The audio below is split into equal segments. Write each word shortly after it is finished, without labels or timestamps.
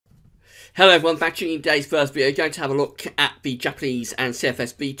Hello everyone, back to today's first video. We're going to have a look at the Japanese and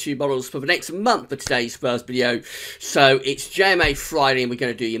CFS V2 models for the next month for today's first video. So it's JMA Friday and we're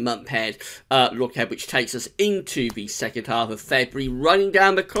going to do your month ahead look ahead, which takes us into the second half of February, running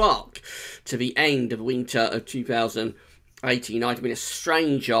down the clock to the end of winter of 2018. It's been a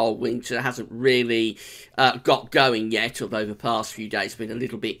strange old winter. It hasn't really got going yet, although the past few days have been a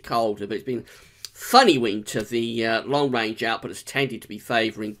little bit colder, but it's been funny winter. The long-range output has tended to be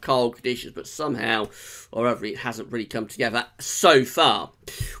favouring cold conditions, but somehow or other it hasn't really come together so far.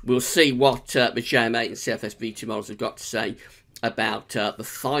 We'll see what the JMA and CFS V2 models have got to say about the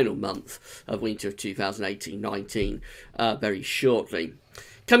final month of winter of 2018-19 very shortly.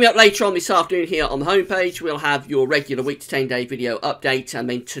 Coming up later on this afternoon here on the homepage, we'll have your regular week to 10-day video update, and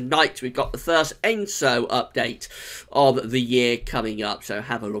then tonight we've got the first ENSO update of the year coming up, so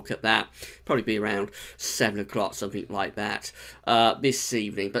have a look at that. Probably be around 7 o'clock, something like that, this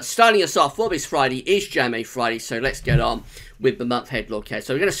evening. But starting us off for this Friday is JMA Friday, so let's get on with the month ahead look here.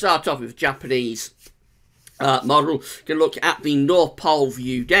 So we're going to start off with Japanese model. Going to look at the North Pole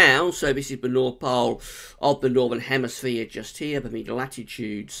view down. So this is the North Pole of the Northern Hemisphere just here. The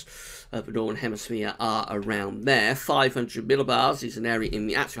latitudes of the Northern Hemisphere are around there. 500 millibars is an area in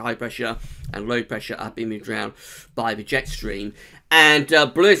the actual high pressure and low pressure are being moved around by the jet stream. And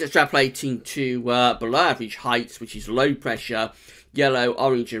blue is extrapolating to below average heights, which is low pressure. Yellow,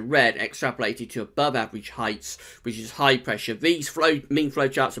 orange and red extrapolated to above average heights, which is high pressure. These mean flow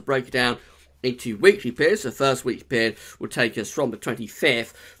charts are broken down into weekly periods. The first weekly period will take us from the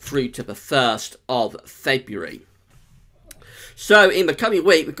 25th through to the 1st of February. So in the coming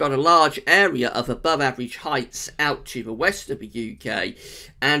week, we've got a large area of above average heights out to the west of the UK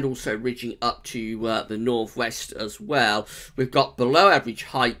and also ridging up to the northwest as well. We've got below average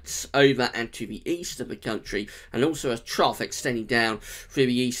heights over and to the east of the country, and also a trough extending down through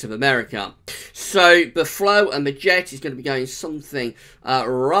the east of America. So the flow and the jet is going to be going something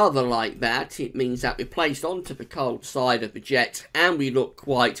rather like that. It means that we're placed onto the cold side of the jet and we look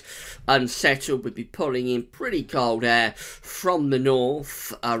quite unsettled. We'll be pulling in pretty cold air from the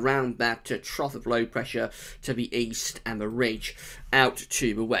north around that trough of low pressure to the east and the ridge out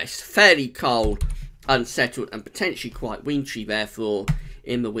to the west. Fairly cold, unsettled and potentially quite wintry therefore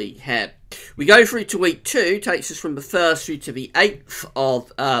in the week ahead. We go through to week 2, takes us from the 1st through to the 8th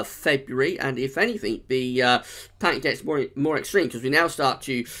of February, and if anything the pattern gets more extreme because we now start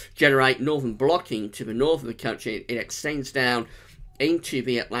to generate northern blocking to the north of the country. It extends down into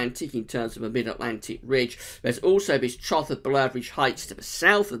the Atlantic in terms of a mid-Atlantic ridge. There's also this trough of below average heights to the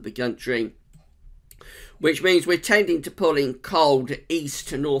south of the country, which means we're tending to pull in cold east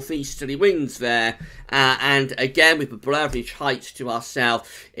to northeasterly winds there. And again, with the below average heights to our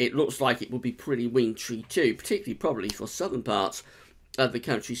south, it looks like it will be pretty wintry too, particularly probably for southern parts of the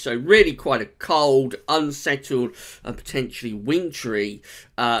country. So really quite a cold, unsettled and potentially wintry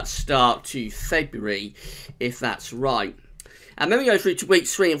start to February, if that's right. And then we go through to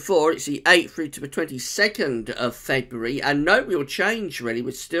weeks 3 and 4. It's the 8th through to the 22nd of February. And no real change, really.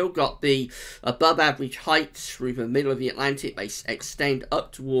 We've still got the above average heights through the middle of the Atlantic. They extend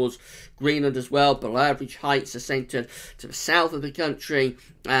up towards Greenland as well. Below average heights are centred to the south of the country.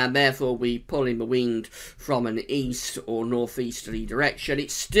 And therefore we pull in the wind from an east or northeasterly direction. It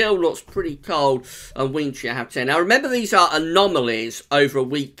still looks pretty cold and wintry, I have to say. Now remember, these are anomalies over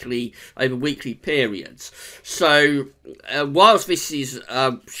weekly periods. So whilst this is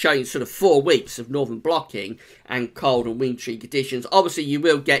showing sort of 4 weeks of northern blocking and cold and wintry conditions, obviously you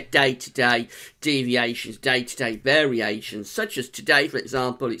will get day-to-day deviations, day-to-day variations, such as today, for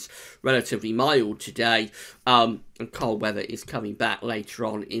example. It's relatively mild today, and cold weather is coming back later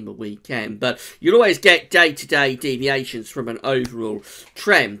on in the weekend. But you'll always get day-to-day deviations from an overall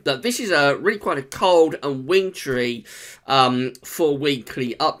trend. But this is really quite a cold and wintry 4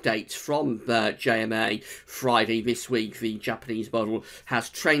 weekly updates from JMA Friday this week. The Japanese model has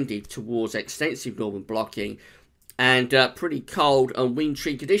trended towards extensive northern blocking and pretty cold and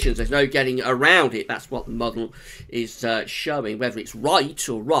wintry conditions. There's no getting around it. That's what the model is showing. Whether it's right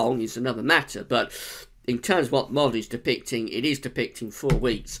or wrong is another matter. But in terms of what the model is depicting, it is depicting 4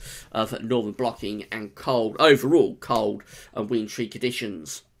 weeks of northern blocking and cold, overall cold and wintry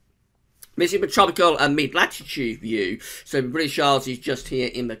conditions. This is the tropical and mid-latitude view. So the British Isles is just here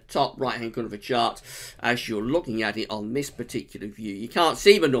in the top right-hand corner of the chart as you're looking at it on this particular view. You can't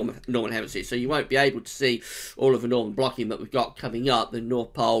see the northern hemisphere, so you won't be able to see all of the northern blocking that we've got coming up. The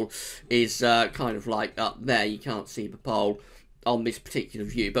North Pole is kind of like up there. You can't see the pole on this particular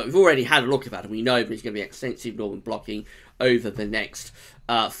view, but we've already had a look at it and we know there's going to be extensive northern blocking over the next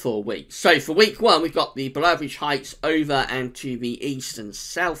for weeks. So for week 1, we've got the below average heights over and to the east and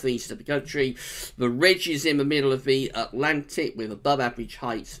southeast of the country. The ridge is in the middle of the Atlantic with above average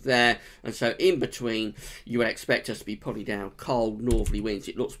heights there, and so in between you would expect us to be pulling down cold northerly winds.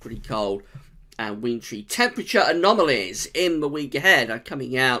 It looks pretty cold and wintry. Temperature anomalies in the week ahead are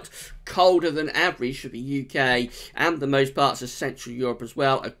coming out colder than average for the UK and the most parts of Central Europe as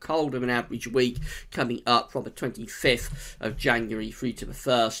well. A colder than average week coming up from the 25th of January through to the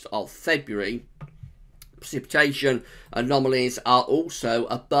 1st of February. Precipitation anomalies are also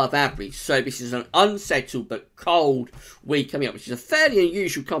above average. So this is an unsettled but cold week coming up, which is a fairly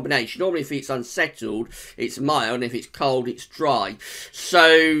unusual combination. Normally if it's unsettled, it's mild, and if it's cold, it's dry.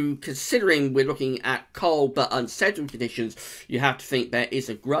 So considering we're looking at cold but unsettled conditions, you have to think there is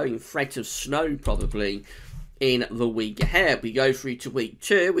a growing threat of snow probably in the week ahead. We go through to week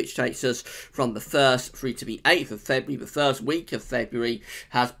 2, which takes us from the 1st through to the 8th of February. The first week of February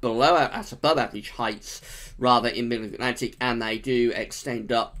has above average heights rather in the middle of the Atlantic, and they do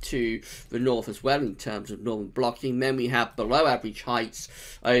extend up to the north as well in terms of northern blocking. Then we have below average heights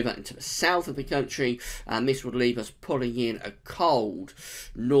over into the south of the country, and this would leave us pulling in a cold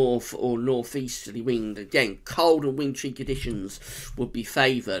north or northeasterly wind. Again, cold and wintry conditions would be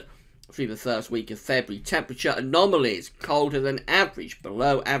favoured through the first week of February. Temperature anomalies colder than average,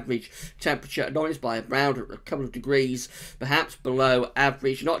 below average temperature anomalies by around a couple of degrees, perhaps below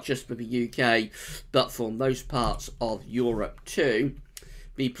average, not just for the UK, but for most parts of Europe too.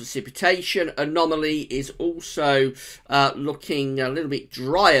 The precipitation anomaly is also looking a little bit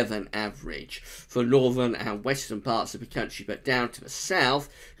drier than average for northern and western parts of the country, but down to the south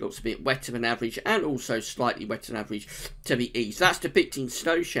it looks a bit wetter than average, and also slightly wetter than average to the east. That's depicting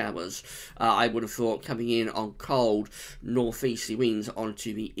snow showers, I would have thought, coming in on cold northeasterly winds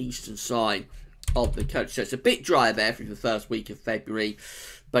onto the eastern side of the country. So it's a bit drier there through the first week of February,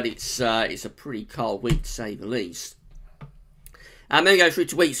 but it's a pretty cold week to say the least. And then we go through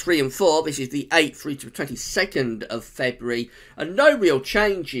to weeks 3 and 4. This is the 8th through to the 22nd of February. And no real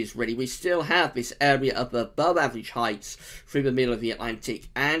changes, really. We still have this area of above average heights through the middle of the Atlantic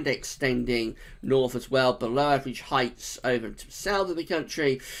and extending north as well. Below average heights over to the south of the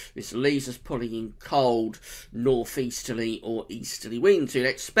country. This leaves us pulling in cold northeasterly or easterly winds. So you'd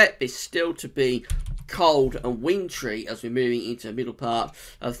expect this still to be cold and wintry as we're moving into the middle part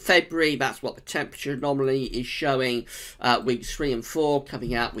of February. That's what the temperature anomaly is showing. Weeks 3 and 4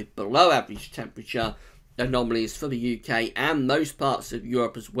 coming out with below average temperature anomalies for the UK and most parts of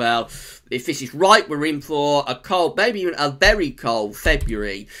Europe as well. If this is right, we're in for a cold, maybe even a very cold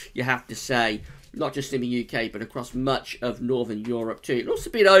February, you have to say. Not just in the UK, but across much of Northern Europe too. It looks a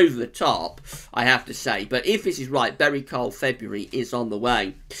bit over the top, I have to say. But if this is right, very cold February is on the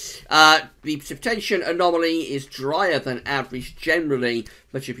way. The precipitation anomaly is drier than average generally,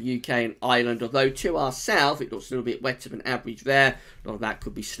 much of the UK and Ireland. Although to our south, it looks a little bit wetter than average there. A lot of that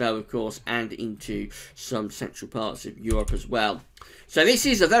could be snow, of course, and into some central parts of Europe as well. So this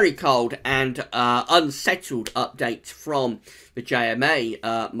is a very cold and unsettled update from the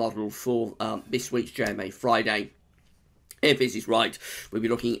JMA model for this week's JMA Friday. If this is right, we'll be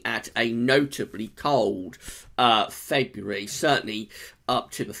looking at a notably cold February, certainly up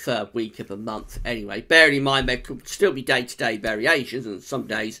to the 3rd week of the month anyway. Bearing in mind there could still be day-to-day variations, and some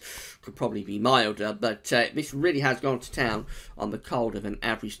days could probably be milder, but this really has gone to town on the colder than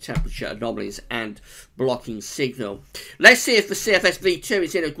average temperature anomalies and blocking signal. Let's see if the CFS V2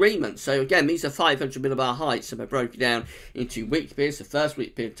 is in agreement. So again, these are 500 millibar heights, and they're broken down into week periods. The first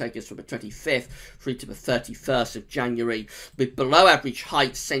week period takes us from the 25th through to the 31st of January, with below average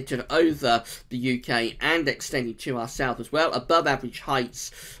heights centred over the UK and extending to our south as well. Above average heights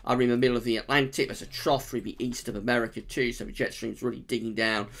are in the middle of the Atlantic. There's a trough through the east of America too, so the jet stream's really digging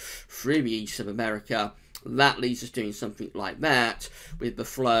down through the east of America. That leaves us doing something like that with the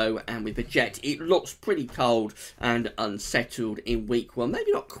flow and with the jet. It looks pretty cold and unsettled in week 1.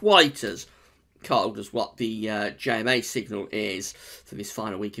 Maybe not quite as cold as what the JMA signal is for this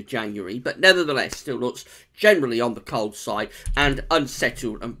final week of January, but nevertheless still looks generally on the cold side and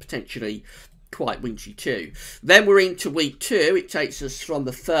unsettled and potentially quite wintry too. Then we're into week 2. It takes us from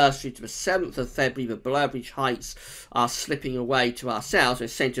the 1st through to the 7th of February. The below average heights are slipping away to our south. They're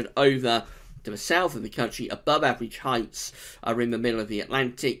centred over to the south of the country. Above average heights are in the middle of the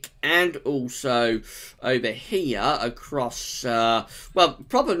Atlantic and also over here across, well,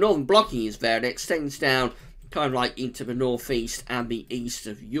 proper northern blocking is there. It extends down kind of like into the northeast and the east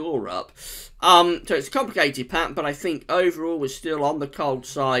of Europe. So it's a complicated pattern, but I think overall we're still on the cold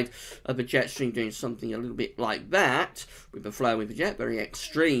side of the jet stream, doing something a little bit like that with the flow with the jet, very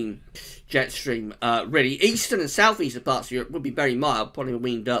extreme jet stream. Really, eastern and southeastern parts of Europe would be very mild, pulling the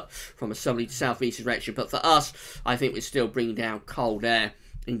wind up from a southerly to southeastern direction. But for us, I think we're still bringing down cold air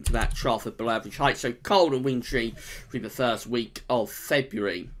into that trough of below average height. So cold and wintry through the first week of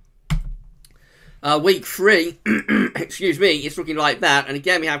February. Week 3, excuse me, it's looking like that. And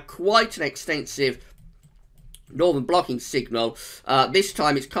again, we have quite an extensive northern blocking signal. This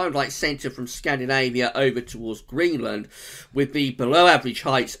time it's kind of like centred from Scandinavia over towards Greenland, with the below average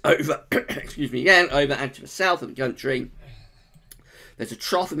heights over, excuse me again, over and to the south of the country. There's a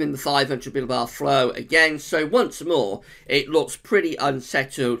trough within the 500 millibar flow again, so once more it looks pretty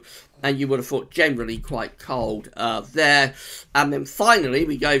unsettled, and you would have thought generally quite cold there. And then finally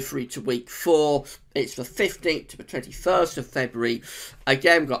we go through to week 4. It's the 15th to the 21st of February.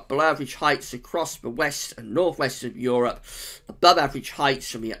 Again, we've got below average heights across the west and northwest of Europe, above average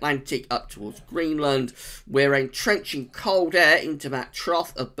heights from the Atlantic up towards Greenland. We're entrenching cold air into that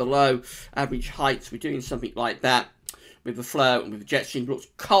trough of below average heights. We're doing something like that with the flow and with the jet stream. Looks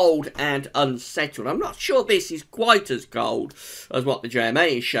cold and unsettled. I'm not sure this is quite as cold as what the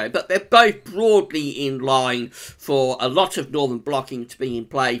JMA is showing, but they're both broadly in line for a lot of northern blocking to be in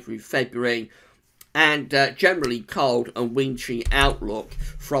play through February, and generally cold and wintry outlook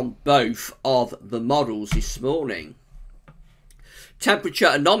from both of the models this morning. Temperature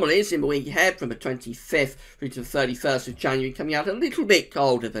anomalies in the week ahead from the 25th through to the 31st of January, coming out a little bit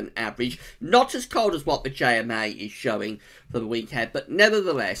colder than average. Not as cold as what the JMA is showing for the week ahead, but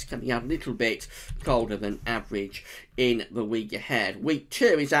nevertheless coming out a little bit colder than average in the week ahead. Week 2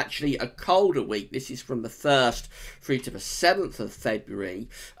 is actually a colder week. This is from the 1st through to the 7th of February.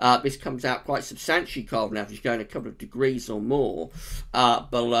 This comes out quite substantially cold on average, going a couple of degrees or more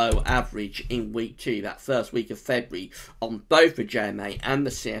below average in week 2, that first week of February, on both the JMA and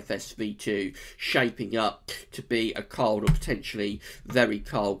the CFS V2, shaping up to be a cold or potentially very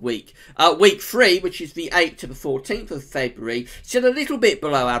cold week. Week 3, which is the 8th to the 14th of February, still a little bit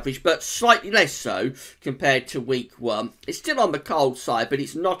below average, but slightly less so compared to week 1. It's still on the cold side, but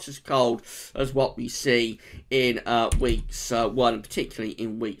it's not as cold as what we see in weeks 1, particularly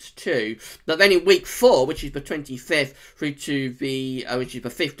in weeks 2. But then in week 4, which is the 25th through to the, which is the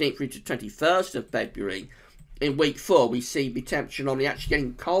 15th through to 21st of February, in week 4, we see the temperature normally actually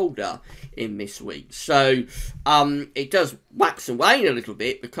getting colder in this week. So it does wax and wane a little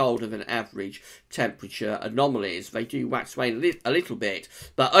bit, the colder than average temperature anomalies. They do wax and wane a little bit.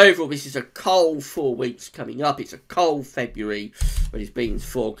 But overall, this is a cold 4 weeks coming up. It's a cold February, but it's being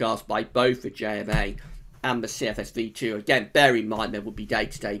forecast by both the JMA and the CFS V2. Again, bear in mind there will be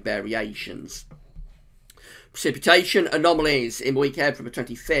day-to-day variations. Precipitation anomalies in the week ahead from the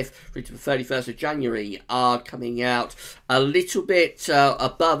 25th through to the 31st of January are coming out a little bit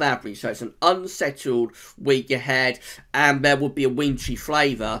above average. So it's an unsettled week ahead, and there will be a wintry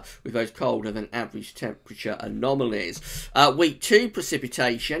flavour with those colder than average temperature anomalies. Week 2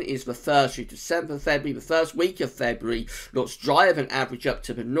 precipitation is the 1st through to 7th of February. The first week of February looks drier than average up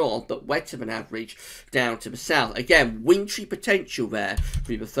to the north, but wetter than average down to the south. Again, wintry potential there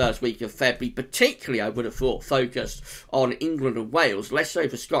through the first week of February, particularly, I would have thought, focused on England and Wales, less so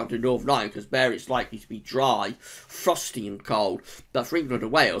for Scotland and Northern Ireland, because there it's likely to be dry, frosty and cold. But for England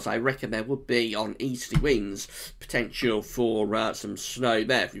and Wales, I reckon there would be, on easterly winds, potential for some snow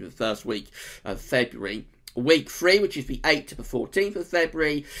there through the first week of February. Week 3, which is the 8th to the 14th of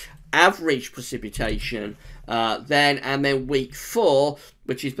February, average precipitation then, and then week 4,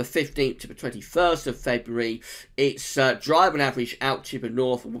 which is the 15th to the 21st of February, it's dry on average out to the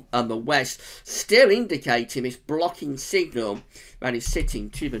north and the west, still indicating this blocking signal that is sitting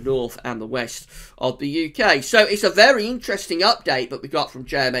to the north and the west of the UK. So it's a very interesting update that we got from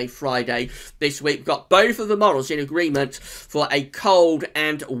JMA Friday this week. We've got both of the models in agreement for a cold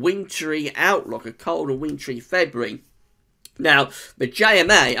and wintry outlook, a cold and wintry February. Now, the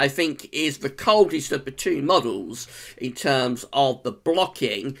JMA, I think, is the coldest of the two models in terms of the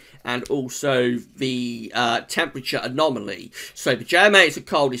blocking and also the temperature anomaly. So the JMA is the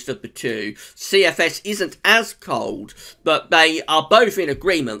coldest of the two. CFS isn't as cold, but they are both in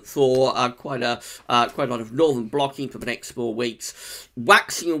agreement for quite a lot of northern blocking for the next 4 weeks.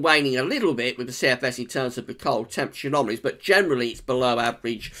 Waxing and waning a little bit with the CFS in terms of the cold temperature anomalies, but generally it's below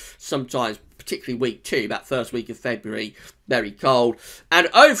average, sometimes particularly week 2, that first week of February, very cold. And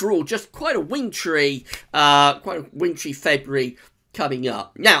overall, just quite a wintry February coming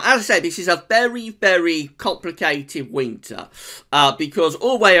up. Now, as I said, this is a very, very complicated winter because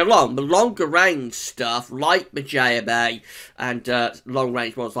all the way along, the longer range stuff, like the JMA and long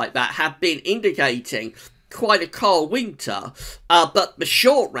range ones like that, have been indicating quite a cold winter, but the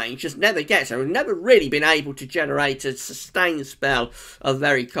short range just never gets there. We've never really been able to generate a sustained spell of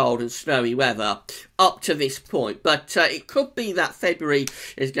very cold and snowy weather up to this point, but it could be that February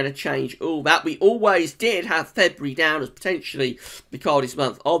is going to change all that. We always did have February down as potentially the coldest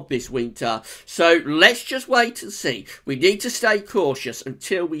month of this winter, so let's just wait and see. We need to stay cautious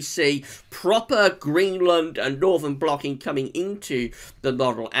until we see proper Greenland and northern blocking coming into the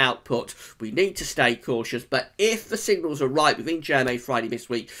model output. We need to stay cautious, but if the signals are right within JMA Friday this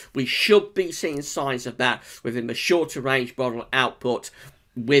week, we should be seeing signs of that within the shorter range model output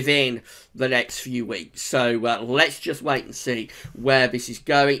within the next few weeks. So let's just wait and see where this is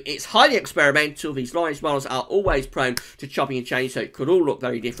going. It's highly experimental. These long-range models are always prone to chopping and change, so it could all look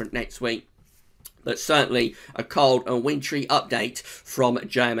very different next week. But certainly a cold and wintry update from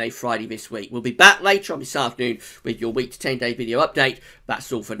JMA Friday this week. We'll be back later on this afternoon with your week to 10-day video update.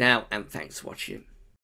 That's all for now, and thanks for watching.